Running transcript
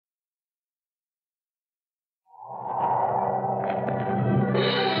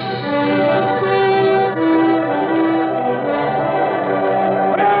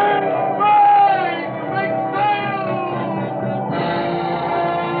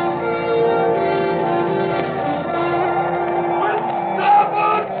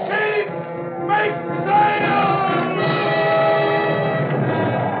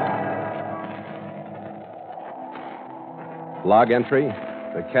Log entry,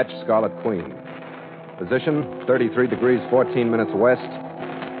 the ketch Scarlet Queen. Position, 33 degrees 14 minutes west,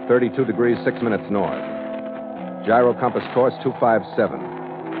 32 degrees 6 minutes north. Gyro compass course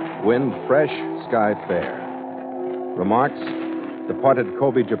 257. Wind fresh, sky fair. Remarks, departed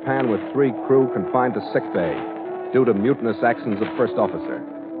Kobe, Japan with 3 crew confined to sick bay due to mutinous actions of first officer.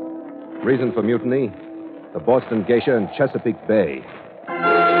 Reason for mutiny, the Boston Geisha in Chesapeake Bay.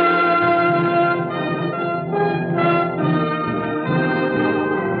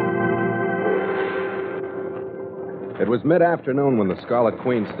 It was mid-afternoon when the Scarlet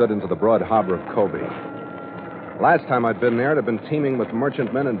Queen stood into the broad harbor of Kobe. Last time I'd been there, it had been teeming with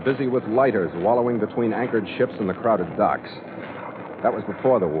merchantmen and busy with lighters wallowing between anchored ships in the crowded docks. That was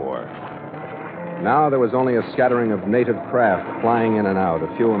before the war. Now there was only a scattering of native craft flying in and out,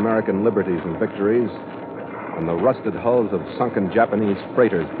 a few American liberties and victories, and the rusted hulls of sunken Japanese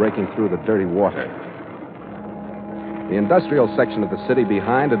freighters breaking through the dirty water. The industrial section of the city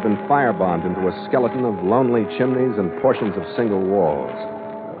behind had been firebombed into a skeleton of lonely chimneys and portions of single walls.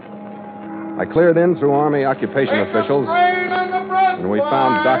 I cleared in through Army occupation officials, and we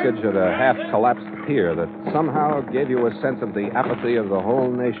found dockage at a half-collapsed pier that somehow gave you a sense of the apathy of the whole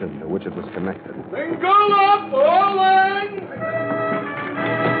nation to which it was connected. Then go up, all in!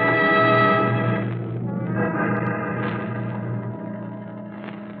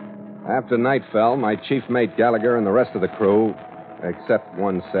 After night fell, my chief mate Gallagher and the rest of the crew, except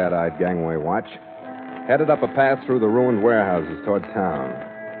one sad-eyed gangway watch, headed up a path through the ruined warehouses toward town.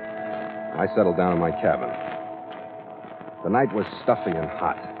 I settled down in my cabin. The night was stuffy and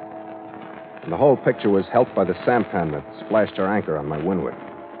hot, and the whole picture was helped by the sampan that splashed her anchor on my windward.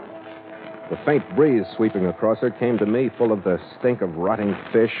 The faint breeze sweeping across her came to me full of the stink of rotting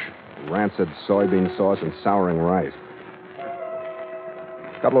fish, rancid soybean sauce, and souring rice.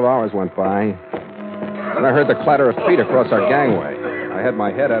 A couple of hours went by, and I heard the clatter of feet across our gangway. I had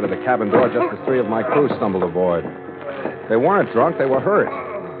my head out of the cabin door just as 3 of my crew stumbled aboard. They weren't drunk, they were hurt.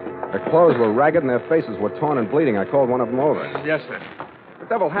 Their clothes were ragged and their faces were torn and bleeding. I called one of them over. Yes, sir. What the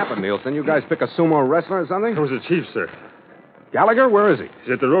devil happened, Nielsen? You guys pick a sumo wrestler or something? It was the chief, sir. Gallagher? Where is he?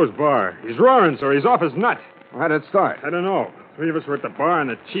 He's at the Rose Bar. He's roaring, sir. He's off his nut. How did it start? I don't know. 3 of us were at the bar, and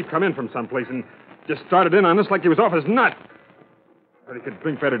the chief come in from someplace and just started in on us like he was off his nut. But he could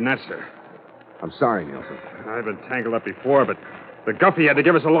drink better than that, sir. I'm sorry, Nielsen. I've been tangled up before, but the guffey had to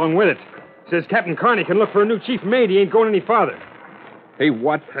give us along with it. Says Captain Carney can look for a new chief mate. He ain't going any farther. He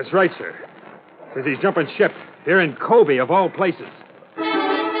what? That's right, sir. Says he's jumping ship here in Kobe, of all places.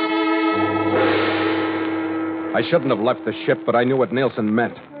 I shouldn't have left the ship, but I knew what Nielsen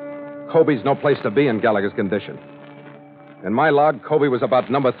meant. Kobe's no place to be in Gallagher's condition. In my log, Kobe was about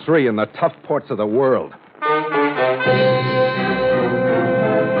number 3 in the tough ports of the world.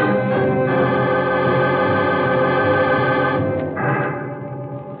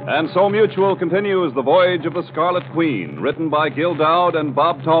 And so Mutual continues The Voyage of the Scarlet Queen, written by Gil Dowd and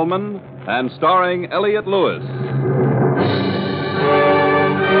Bob Tallman, and starring Elliott Lewis.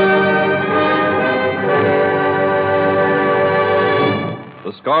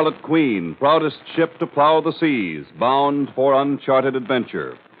 The Scarlet Queen, proudest ship to plow the seas, bound for uncharted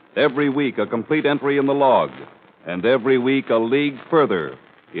adventure. Every week a complete entry in the log, and every week a league further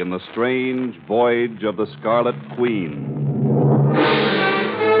in the strange voyage of the Scarlet Queen.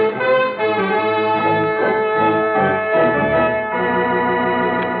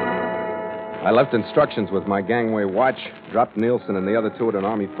 I left instructions with my gangway watch, dropped Nielsen and the other 2 at an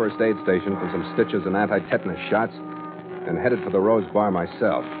Army first aid station for some stitches and anti-tetanus shots, and headed for the Rose Bar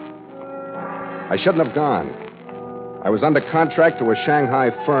myself. I shouldn't have gone. I was under contract to a Shanghai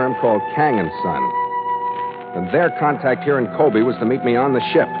firm called Kang & Son, and their contact here in Kobe was to meet me on the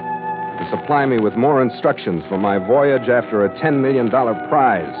ship and supply me with more instructions for my voyage after a $10 million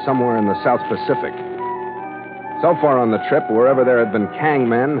prize somewhere in the South Pacific. So far on the trip, wherever there had been Kang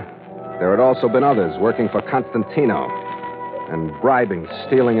men, there had also been others working for Constantino and bribing,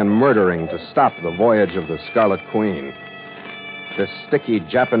 stealing, and murdering to stop the voyage of the Scarlet Queen. This sticky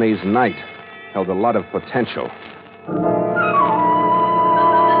Japanese night held a lot of potential.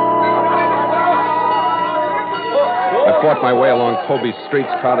 I fought my way along Kobe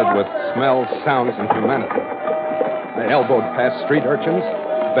streets crowded with smells, sounds, and humanity. I elbowed past street urchins,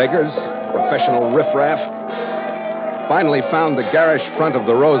 beggars, professional riffraff. Finally found the garish front of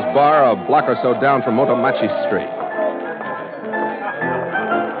the Rose Bar a block or so down from Motomachi Street.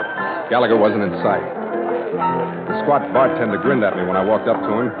 Gallagher wasn't in sight. The squat bartender grinned at me when I walked up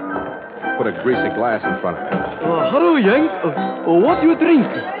to him, put a greasy glass in front of me. Hello, Yank. What do you drink?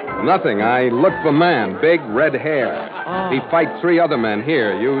 Nothing. I look for man, big red hair. He fight 3 other men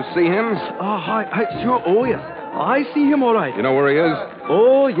here. You see him? Hi, sure. Oh, yes. I see him all right. You know where he is?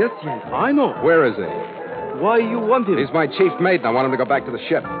 Oh, yes, Yank. I know. Where is he? Why you want him? He's my chief mate, and I want him to go back to the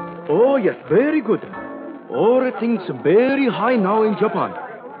ship. Oh, yes, very good. All things very high now in Japan.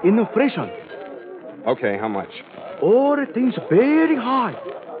 Inflation. Okay, how much? All things very high.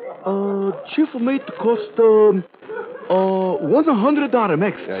 Chief mate cost, $100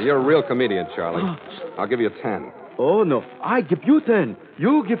 max. Yeah, you're a real comedian, Charlie. I'll give you 10. Oh, no. I give you 10.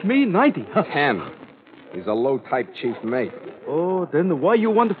 You give me 90. 10. He's a low-type chief mate. Oh, then why you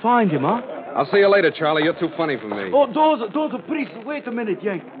want to find him, huh? I'll see you later, Charlie. You're too funny for me. Oh, those, please, wait a minute,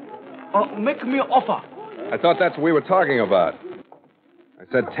 Yank. Make me an offer. I thought that's what we were talking about. I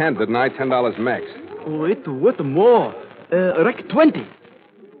said 10, didn't I? $10 max. Wait more. Rec 20.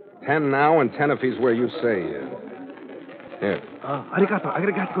 10 now and 10 if he's where you say he is. Here.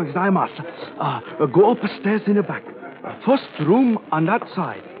 Arigato gozaimasu. Go upstairs in the back. First room on that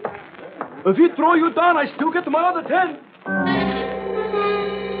side. If he throw you down, I still get my other 10.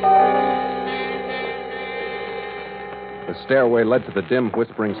 The stairway led to the dim,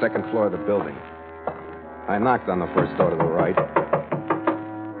 whispering second floor of the building. I knocked on the first door to the right.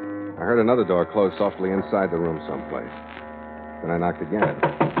 I heard another door close softly inside the room someplace. Then I knocked again.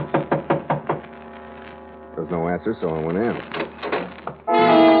 There was no answer, so I went in.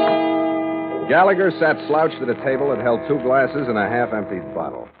 Gallagher sat slouched at a table that held 2 glasses and a half-emptied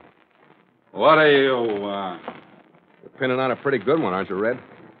bottle. What are you, You're pinning on a pretty good one, aren't you, Red?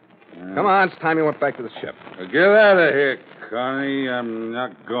 Come on, it's time you went back to the ship. Get out of here, Connie. I'm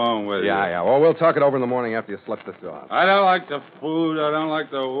not going with you. Yeah. Well, we'll talk it over in the morning after you slip this off. I don't like the food. I don't like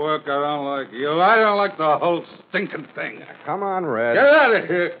the work. I don't like you. I don't like the whole stinking thing. Come on, Red. Get out of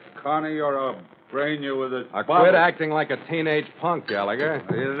here, Connie. You're a brain you with a bottle. Quit acting like a teenage punk, Gallagher.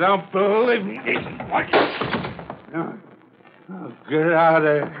 You don't believe me. No. Get out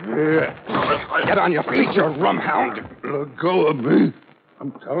of here. Get on your feet, you rumhound. Let go of me.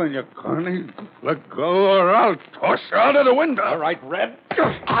 I'm telling you, Connie, let go or I'll toss you out of the window. All right, Red. All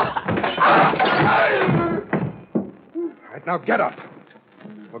right, now get up.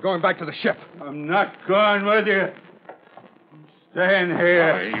 We're going back to the ship. I'm not going with you. I'm staying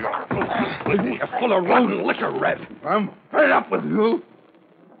here. You're full of rotten liquor, Red. I'm fed up with you.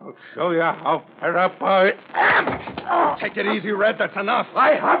 I'll show you how fed up I am. Take it easy, Red. That's enough.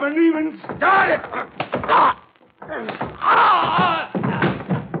 I haven't even started.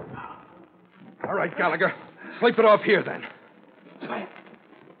 All right, Gallagher. Sleep it off here, then.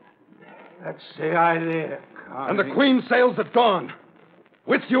 That's the idea, Connie. And the Queen sails at dawn.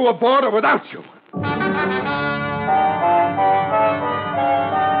 With you aboard or without you.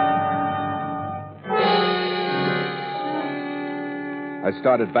 I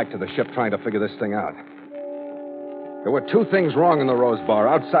started back to the ship trying to figure this thing out. There were 2 things wrong in the Rose Bar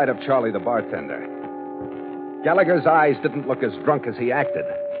outside of Charlie the bartender. Gallagher's eyes didn't look as drunk as he acted.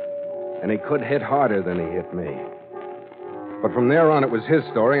 And he could hit harder than he hit me. But from there on, it was his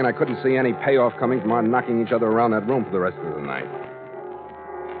story, and I couldn't see any payoff coming from our knocking each other around that room for the rest of the night.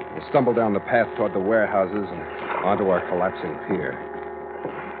 I stumbled down the path toward the warehouses and onto our collapsing pier.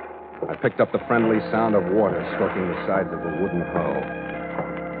 I picked up the friendly sound of water stroking the sides of the wooden hull.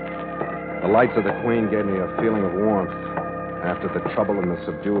 The lights of the Queen gave me a feeling of warmth after the trouble and the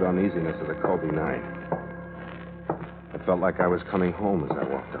subdued uneasiness of the Kobe night. It felt like I was coming home as I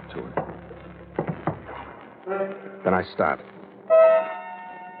walked up to it. Then I stopped.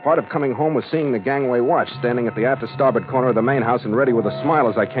 Part of coming home was seeing the gangway watch standing at the after starboard corner of the main house and ready with a smile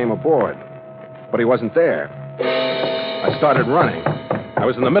as I came aboard. But he wasn't there. I started running. I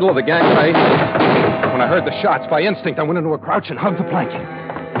was in the middle of the gangway when I heard the shots. By instinct, I went into a crouch and hugged the planking.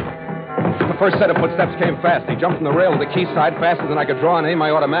 The first set of footsteps came fast. He jumped from the rail to the quayside faster than I could draw and aim my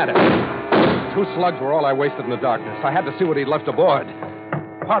automatic. 2 slugs were all I wasted in the darkness. I had to see what he'd left aboard.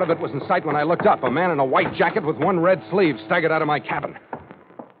 Part of it was in sight when I looked up. A man in a white jacket with 1 red sleeve staggered out of my cabin.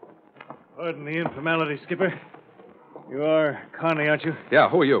 Pardon the informality, Skipper. You are Connie, aren't you? Yeah,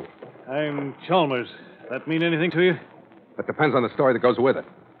 who are you? I'm Chalmers. That mean anything to you? That depends on the story that goes with it.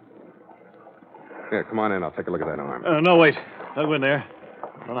 Here, come on in. I'll take a look at that arm. No, wait. I'll go in there.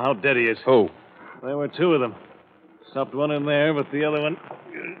 I don't know how dead he is. Who? There were 2 of them. Stopped one in there, but the other one...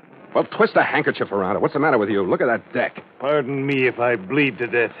 Well, twist a handkerchief around it. What's the matter with you? Look at that deck. Pardon me if I bleed to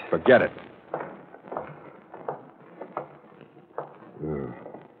death. Forget it. You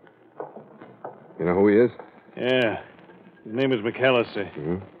know who he is? Yeah. His name is McAllister.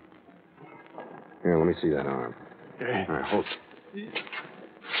 Mm-hmm. Here, let me see that arm. All right, hold.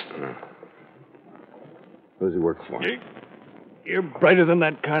 Who does he work for? You're brighter than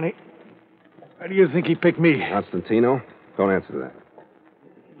that, Connie. Why do you think he picked me? Constantino? Don't answer that.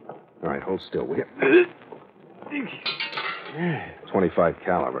 All right, hold still, will you? .25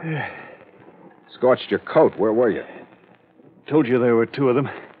 caliber. Scorched your coat. Where were you? Told you there were two of them.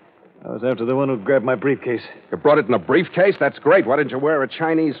 I was after the one who grabbed my briefcase. You brought it in a briefcase? That's great. Why didn't you wear a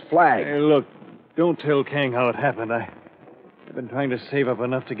Chinese flag? Hey, look, don't tell Kang how it happened. I've been trying to save up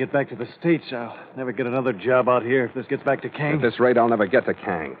enough to get back to the States. I'll never get another job out here if this gets back to Kang. At this rate, I'll never get to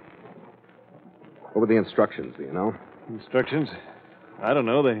Kang. What were the instructions, do you know? Instructions? I don't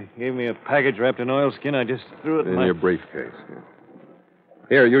know. They gave me a package wrapped in oilskin. I just threw it In my... your briefcase. Yeah.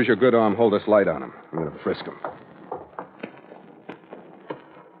 Here, use your good arm. Hold this light on him. I'm going to frisk him.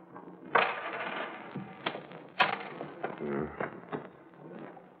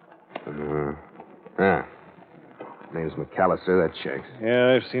 Name's McAllister. That checks.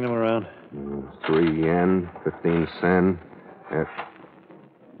 Yeah, I've seen him around. 3 yen, 15 sen.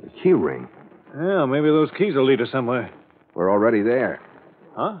 The key ring. Yeah, maybe those keys will lead us somewhere. We're already there.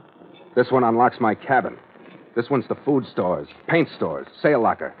 Huh? This one unlocks my cabin. This one's the food stores, paint stores, sail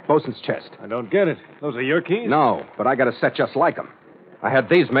locker, bosun's chest. I don't get it. Those are your keys? No, but I got a set just like them. I had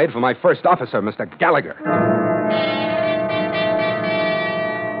these made for my first officer, Mr. Gallagher.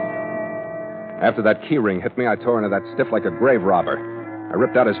 After that key ring hit me, I tore into that stiff like a grave robber. I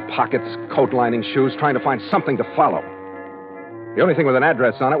ripped out his pockets, coat lining, shoes, trying to find something to follow. The only thing with an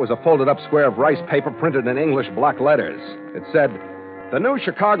address on it was a folded-up square of rice paper printed in English block letters. It said, "The New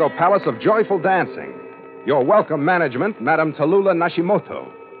Chicago Palace of Joyful Dancing. Your welcome management, Madame Tallulah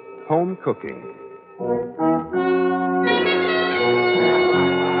Nashimoto. Home cooking."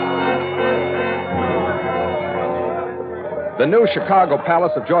 The New Chicago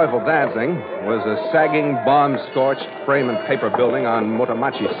Palace of Joyful Dancing was a sagging, bomb-scorched frame and paper building on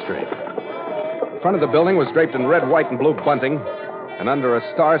Motomachi Street. The front of the building was draped in red, white, and blue bunting, and under a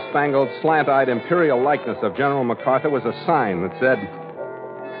star-spangled, slant-eyed imperial likeness of General MacArthur was a sign that said,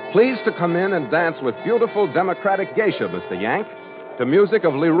 "Please to come in and dance with beautiful democratic Geisha, Mr. Yank, to music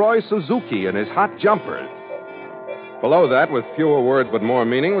of Leroy Suzuki and his hot jumpers." Below that, with fewer words but more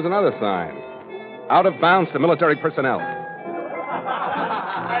meaning, was another sign. "Out of bounds to military personnel."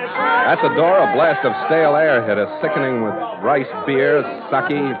 At the door, a blast of stale air hit us, sickening with rice beer,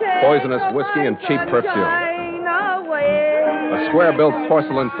 sake, poisonous whiskey, and cheap perfume. A square-built,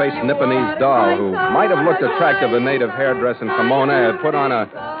 porcelain-faced Nipponese doll who might have looked attractive in native hairdress and kimono had put on a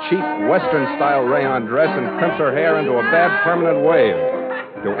cheap Western-style rayon dress and crimped her hair into a bad permanent wave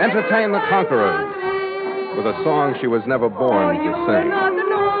to entertain the conquerors with a song she was never born to sing.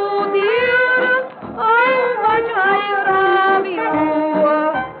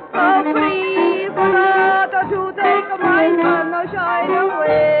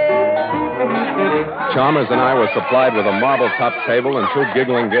 Chalmers and I were supplied with a marble-top table and 2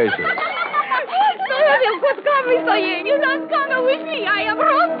 giggling geishas. You don't come with me. I am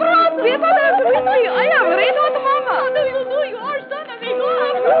Rose Bros. With me. I am Reno Mama. What do you do? You are son of me.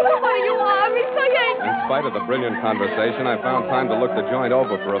 You are Mr. Yank. In spite of the brilliant conversation, I found time to look the joint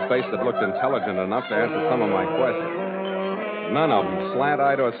over for a face that looked intelligent enough to answer some of my questions. None of them,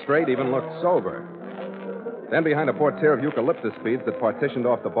 slant-eyed or straight, even looked sober. Then behind a portiere of eucalyptus beads that partitioned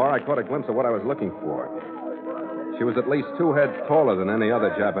off the bar, I caught a glimpse of what I was looking for. She was at least 2 heads taller than any other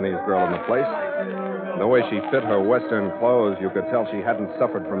Japanese girl in the place. The way she fit her Western clothes, you could tell she hadn't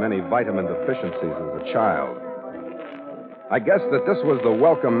suffered from any vitamin deficiencies as a child. I guessed that this was the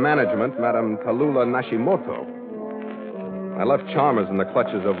welcome management, Madame Tallulah Nashimoto. I left Chalmers in the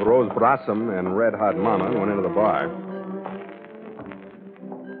clutches of Rose Blossom and Red Hot Mama and went into the bar.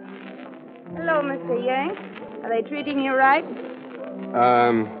 Hello, Mr. Yank. Are they treating you right?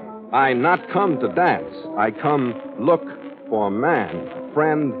 I not come to dance. I come look for man,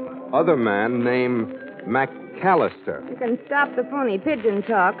 friend, other man named McAllister. You can stop the phony pigeon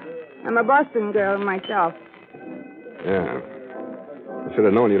talk. I'm a Boston girl myself. Yeah. I should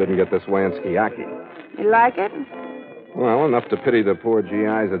have known you didn't get this way in Skiaki. You like it? Well, enough to pity the poor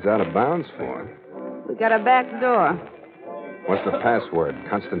GIs it's out of bounds for. We got a back door. What's the password?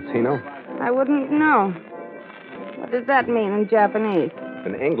 Constantino? I wouldn't know. What does that mean in Japanese?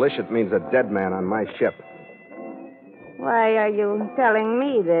 In English, it means a dead man on my ship. Why are you telling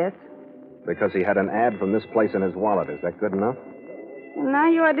me this? Because he had an ad from this place in his wallet. Is that good enough? Well, now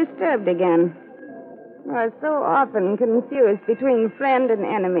you are disturbed again. You are so often confused between friend and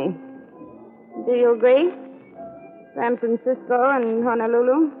enemy. Do you agree? San Francisco and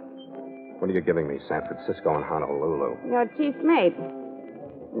Honolulu? What are you giving me, San Francisco and Honolulu? Your chief mate.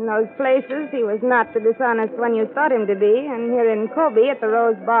 In those places, he was not the dishonest one you thought him to be, and here in Kobe at the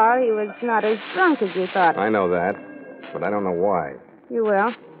Rose Bar, he was not as drunk as you thought. I know that, but I don't know why. You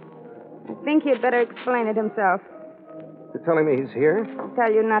will. I think he'd better explain it himself. You're telling me he's here? I'll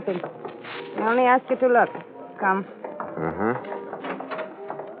tell you nothing. I only ask you to look. come. Uh-huh.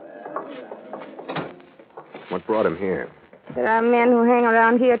 What brought him here? There are men who hang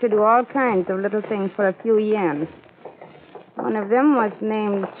around here to do all kinds of little things for a few yens. One of them was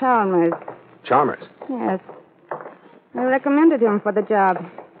named Chalmers. Chalmers? Yes. I recommended him for the job.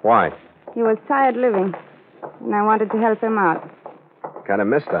 Why? He was tired living, and I wanted to help him out. Kind of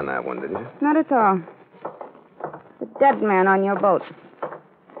missed on that one, didn't you? Not at all. The dead man on your boat.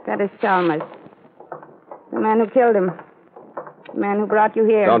 That is Chalmers. The man who killed him. The man who brought you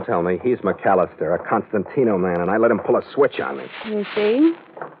here. Don't tell me. He's McAllister, a Constantino man, and I let him pull a switch on me. You see?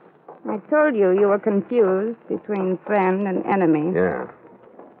 I told you were confused between friend and enemy. Yeah.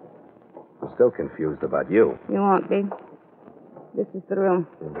 I'm still confused about you. You won't be. This is the room.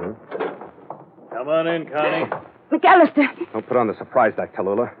 Mm-hmm. Come on in, Connie. McAllister! Don't put on the surprise act,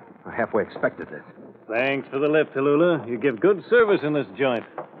 Tallulah. I halfway expected this. Thanks for the lift, Tallulah. You give good service in this joint.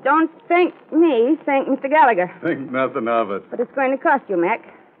 Don't thank me. Thank Mr. Gallagher. Think nothing of it. But it's going to cost you, Mac.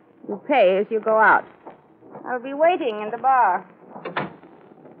 You pay as you go out. I'll be waiting in the bar.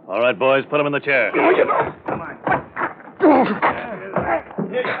 All right, boys, put him in the chair. No, you don't. Come on.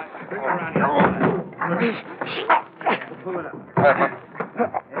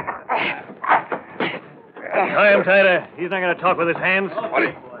 Tie him tighter. He's not going to talk with his hands.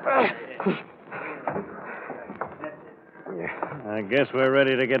 I guess we're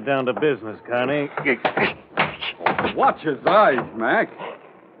ready to get down to business, Connie. Watch his eyes, Mac.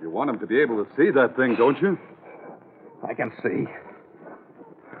 You want him to be able to see that thing, don't you? I can see.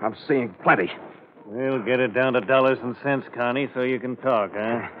 I'm seeing plenty. We'll get it down to dollars and cents, Connie, so you can talk,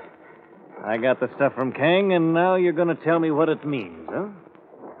 huh? I got the stuff from Kang, and now you're going to tell me what it means, huh?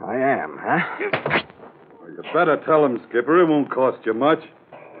 I am, huh? Well, you better tell him, Skipper. It won't cost you much.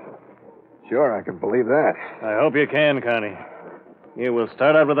 Sure, I can believe that. I hope you can, Connie. Here, we'll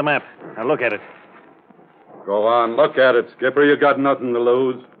start out with the map. Now, look at it. Go on, look at it, Skipper. You got nothing to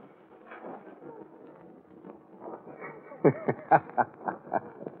lose.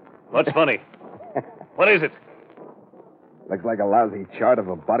 What's funny? What is it? Looks like a lousy chart of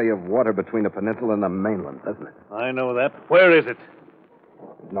a body of water between the peninsula and the mainland, doesn't it? I know that. Where is it?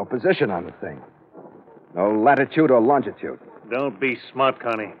 There's no position on the thing. No latitude or longitude. Don't be smart,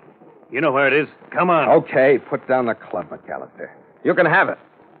 Connie. You know where it is. Come on. Okay, put down the club, McAllister. You can have it.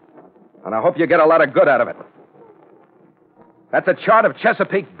 And I hope you get a lot of good out of it. That's a chart of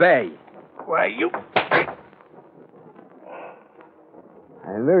Chesapeake Bay. Why, you...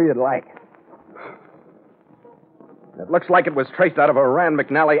 I knew you'd like it. It looks like it was traced out of a Rand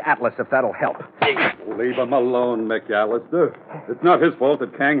McNally atlas, if that'll help. Leave him alone, McAllister. It's not his fault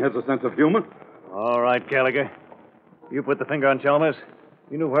that Kang has a sense of humor. All right, Gallagher. You put the finger on Chalmers.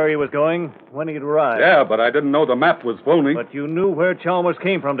 You knew where he was going, when he'd arrive. Yeah, but I didn't know the map was phony. But you knew where Chalmers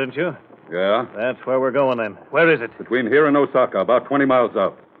came from, didn't you? Yeah, That's where we're going, then. Where is it? between here and Osaka, about 20 miles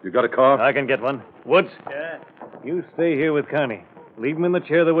out. You got a car? I can get one. Woods? Yeah? You stay here with Connie. Leave him in the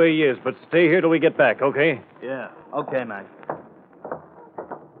chair the way he is, but stay here till we get back, okay? Yeah. Okay, Mac.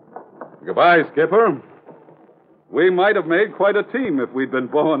 Goodbye, Skipper. We might have made quite a team if we'd been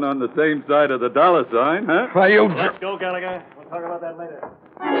born on the same side of the dollar sign, huh? Why, you... Let's go, Gallagher. We'll talk about that later.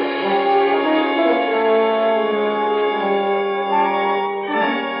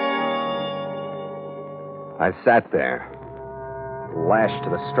 I sat there, lashed to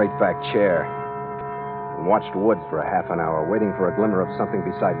the straight-back chair, and watched Woods for a half an hour, waiting for a glimmer of something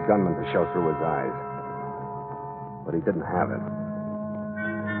beside gunman to show through his eyes. But he didn't have it.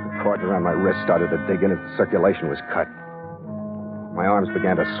 The cords around my wrist started to dig in as the circulation was cut. My arms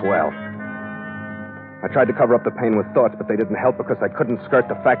began to swell. I tried to cover up the pain with thoughts, but they didn't help because I couldn't skirt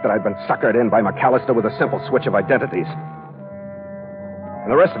the fact that I'd been suckered in by McAllister with a simple switch of identities.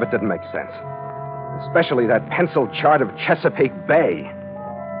 And the rest of it didn't make sense. Especially that pencil chart of Chesapeake Bay.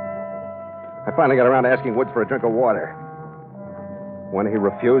 I finally got around to asking Woods for a drink of water. When he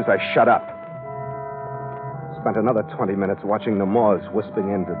refused, I shut up. Spent another 20 minutes watching the moths wisping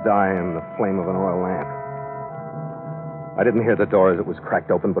in to die in the flame of an oil lamp. I didn't hear the door as it was cracked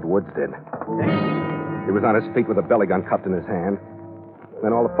open, but Woods did. He was on his feet with a belly gun cupped in his hand.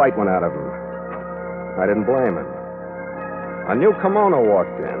 Then all the fight went out of him. I didn't blame him. A new kimono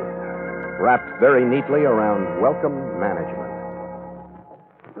walked in, wrapped very neatly around welcome management.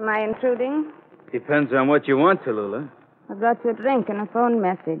 Am I intruding? Depends on what you want, Tallulah. I brought you a drink and a phone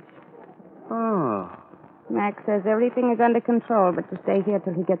message. Oh, Max says everything is under control, but to stay here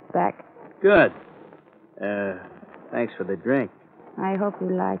till he gets back. good. Thanks for the drink. I hope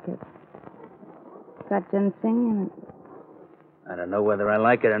you like it. Got ginseng in it. I don't know whether I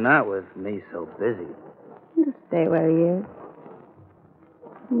like it or not with me so busy. Just stay where he is.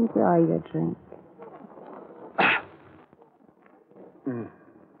 Enjoy your drink.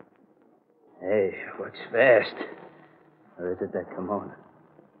 Hey, what's fast? Or is it that kimono?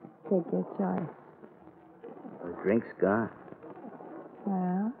 Take your choice. The drink's gone.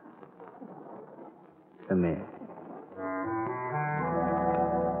 Well, Come here.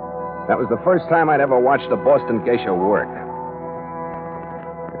 That was the first time I'd ever watched a Boston Geisha work.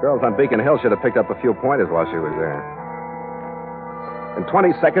 The girls on Beacon Hill should have picked up a few pointers while she was there. In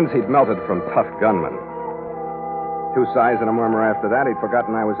 20 seconds, he'd melted from tough gunman. 2 sighs and a murmur after that, he'd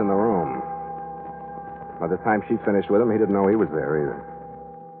forgotten I was in the room. By the time she finished with him, he didn't know he was there either.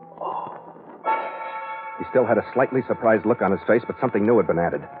 He still had a slightly surprised look on his face, but something new had been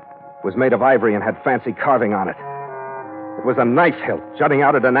added. It was made of ivory and had fancy carving on it. It was a knife hilt jutting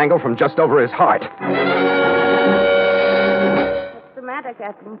out at an angle from just over his heart. what's the matter,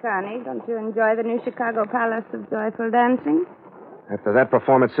 Captain Carney? Don't you enjoy the new Chicago Palace of Joyful Dancing? After that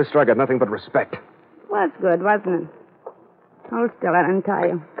performance, sister, I got nothing but respect. Was good, wasn't it? Hold still and untie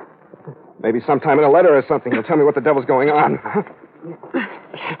you. Maybe sometime in a letter or something you'll tell me what the devil's going on.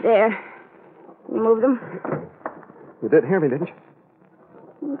 There. You move them? You did hear me, didn't you?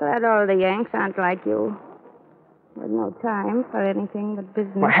 I'm glad all the Yanks aren't like you. There's no time for anything but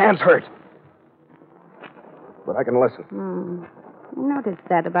business. My hands hurt. But I can listen. I noticed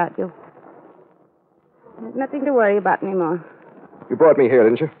that about you. There's nothing to worry about anymore. You brought me here,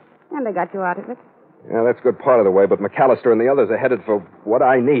 didn't you? And I got you out of it. Yeah, that's a good part of the way, but McAllister and the others are headed for what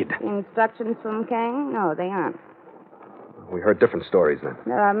I need. Instructions from Kang? No, they aren't. We heard different stories then.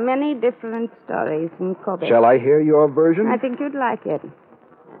 There are many different stories in Kobe. Shall I hear your version? I think you'd like it.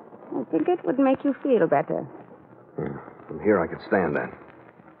 I think it would make you feel better. From here I could stand that.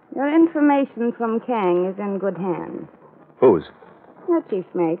 Your information from Kang is in good hands. Whose? Your chief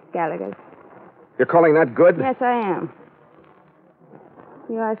mate, Gallagher's. You're calling that good? Yes, I am.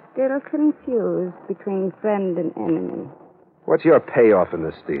 You are still confused between friend and enemy. What's your payoff in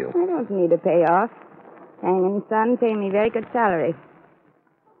this deal? I don't need a payoff. Kang and Son pay me very good salary.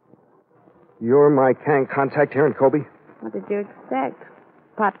 You're my Kang contact here in Kobe? What did you expect?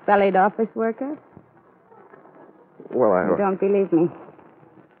 Pot-bellied office worker? Well, You don't believe me.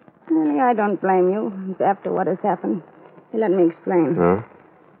 Really, I don't blame you. After what has happened. Let me explain. Huh?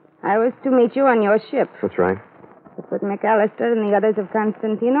 I was to meet you on your ship. That's right. But with McAllister and the others of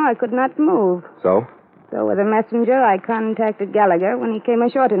Constantino, I could not move. So? So with a messenger, I contacted Gallagher when he came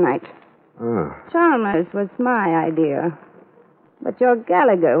ashore tonight. Oh. Chalmers was my idea. But your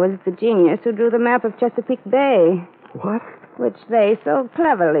Gallagher was the genius who drew the map of Chesapeake Bay. What? Which they so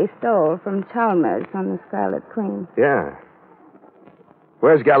cleverly stole from Chalmers on the Scarlet Queen. Yeah.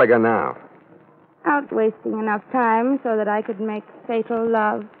 Where's Gallagher now? Out wasting enough time so that I could make fatal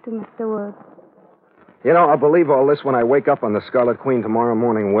love to Mr. Wood. You know, I'll believe all this when I wake up on the Scarlet Queen tomorrow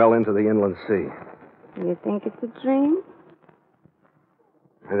morning well into the inland sea. You think it's a dream?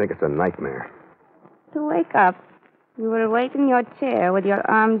 I think it's a nightmare. To wake up, you will wait in your chair with your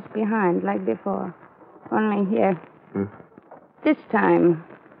arms behind like before. Only here. This time,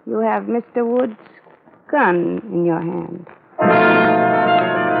 you have Mr. Wood's gun in your hand.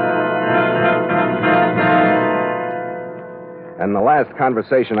 And the last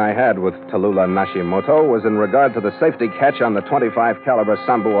conversation I had with Tallulah Nashimoto was in regard to the safety catch on the .25 caliber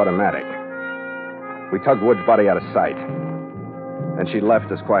Sambu automatic. We tugged Wood's body out of sight. Then she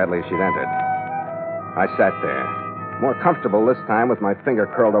left as quietly as she'd entered. I sat there, more comfortable this time with my finger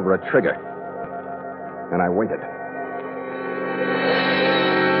curled over a trigger. And I waited.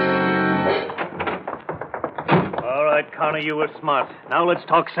 All right, Connor, you were smart. Now let's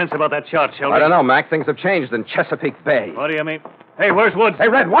talk sense about that shot, shall we? I don't know, Mac. Things have changed in Chesapeake Bay. What do you mean? Hey, where's Woods? Hey,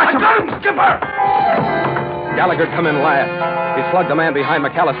 Red, watch him! Got him, Skipper! Gallagher come in last. He slugged the man behind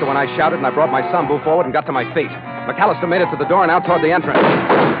McAllister when I shouted, and I brought my Sambu forward and got to my feet. McAllister made it to the door and out toward the entrance.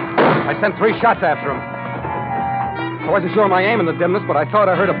 I sent 3 shots after him. I wasn't sure of my aim in the dimness, but I thought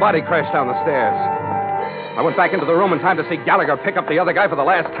I heard a body crash down the stairs. I went back into the room in time to see Gallagher pick up the other guy for the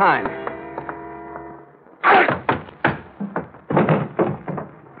last time.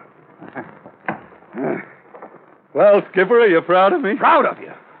 Well, Skipper, are you proud of me? Proud of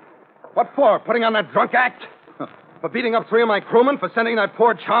you? What for? Putting on that drunk act? For beating up 3 of my crewmen? For sending that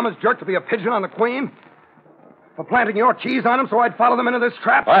poor Chalmers jerk to be a pigeon on the Queen? For planting your keys on him so I'd follow them into this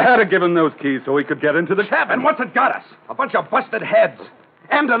trap? I had to give him those keys so he could get into the cabin. And what's it got us? A bunch of busted heads.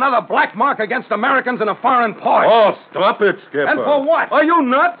 And another black mark against Americans in a foreign port. Oh, stop it, Skipper. And for what? Are you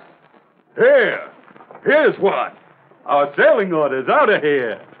nuts? Here's what. Our sailing order's out of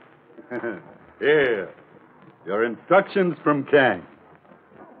here. Here. Your instructions from Kang.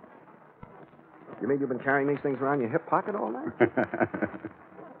 You mean you've been carrying these things around your hip pocket all night?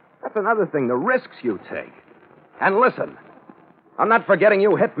 That's another thing, the risks you take. And listen, I'm not forgetting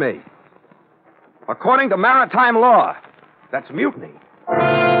you hit me. According to maritime law, that's mutiny.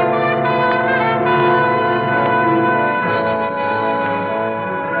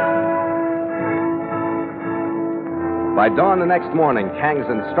 By dawn the next morning, Kang's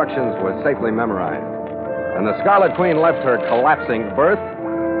instructions were safely memorized, and the Scarlet Queen left her collapsing berth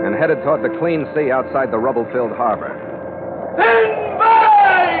and headed toward the clean sea outside the rubble-filled harbor. Stand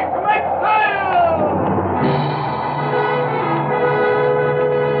by! Make sail!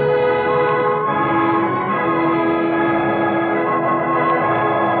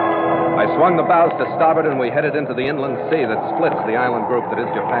 I swung the bows to starboard, and we headed into the inland sea that splits the island group that is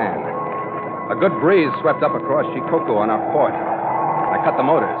Japan. A good breeze swept up across Shikoku on our port. I cut the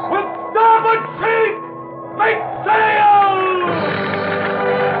motors. With starboard cheek! Make sail!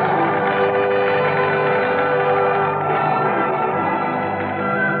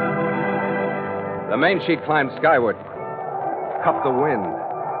 The main sheet climbed skyward, cupped the wind,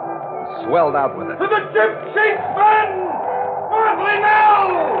 swelled out with it. To the ship sheets, men! Smartly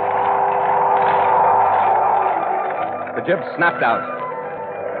now! The jib snapped out.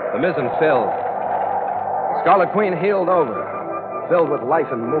 The mizzen filled. The Scarlet Queen heeled over, filled with life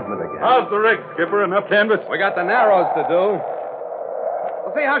and movement again. How's the rig, Skipper? Enough canvas? We got the narrows to do.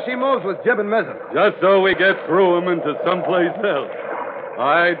 We'll see how she moves with jib and mizzen. Just so we get through them into someplace else.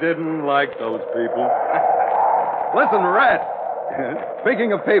 I didn't like those people. Listen, Red.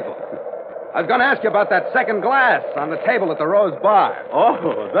 Speaking of people, I was going to ask you about that second glass on the table at the Rose Bar.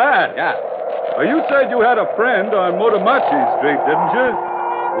 Oh, that? Yeah. You said you had a friend on Motomachi Street, didn't you?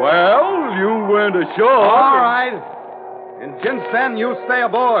 Well, you went ashore. All right. In Jinsen, you stay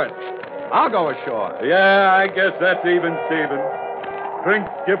aboard. I'll go ashore. Yeah, I guess that's even, Steven. Drink,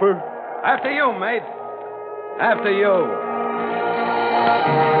 Skipper. After you, mate. After you.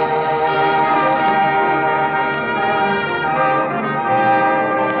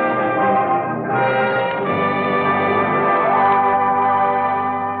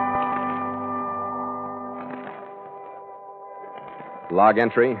 Log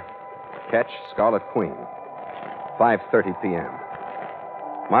entry, catch Scarlet Queen, 5:30 p.m.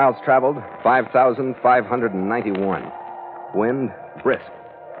 Miles traveled, 5,591. Wind, brisk.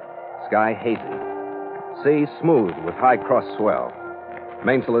 Sky, hazy. Sea, smooth with high cross swell.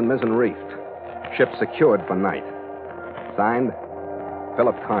 Mainsail and mizzen reefed. Ship secured for night. Signed,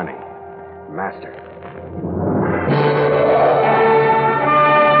 Philip Carney, Master.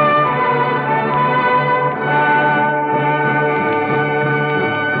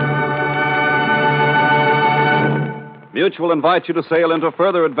 Mutual invites you to sail into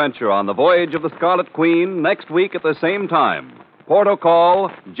further adventure on the Voyage of the Scarlet Queen next week at the same time. Porto call,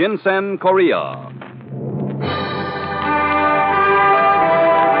 Jinsen, Korea.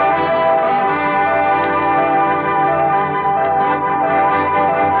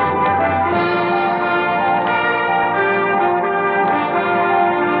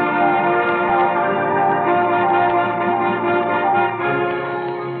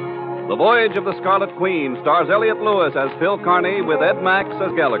 The Voyage of the Scarlet Queen stars Elliott Lewis as Phil Carney with Ed Max as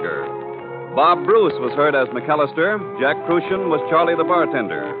Gallagher. Bob Bruce was heard as McAllister, Jack Crucian was Charlie the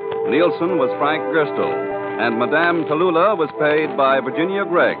bartender, Nielsen was Frank Gerstle, and Madame Tallulah was played by Virginia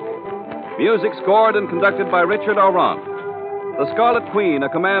Gregg. Music scored and conducted by Richard Aurant. The Scarlet Queen, a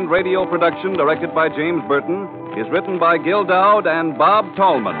Command Radio production directed by James Burton, is written by Gil Dowd and Bob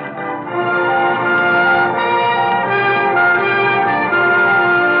Tallman.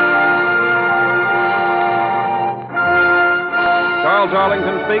 Charles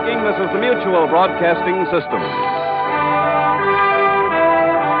Arlington speaking. This is the Mutual Broadcasting System.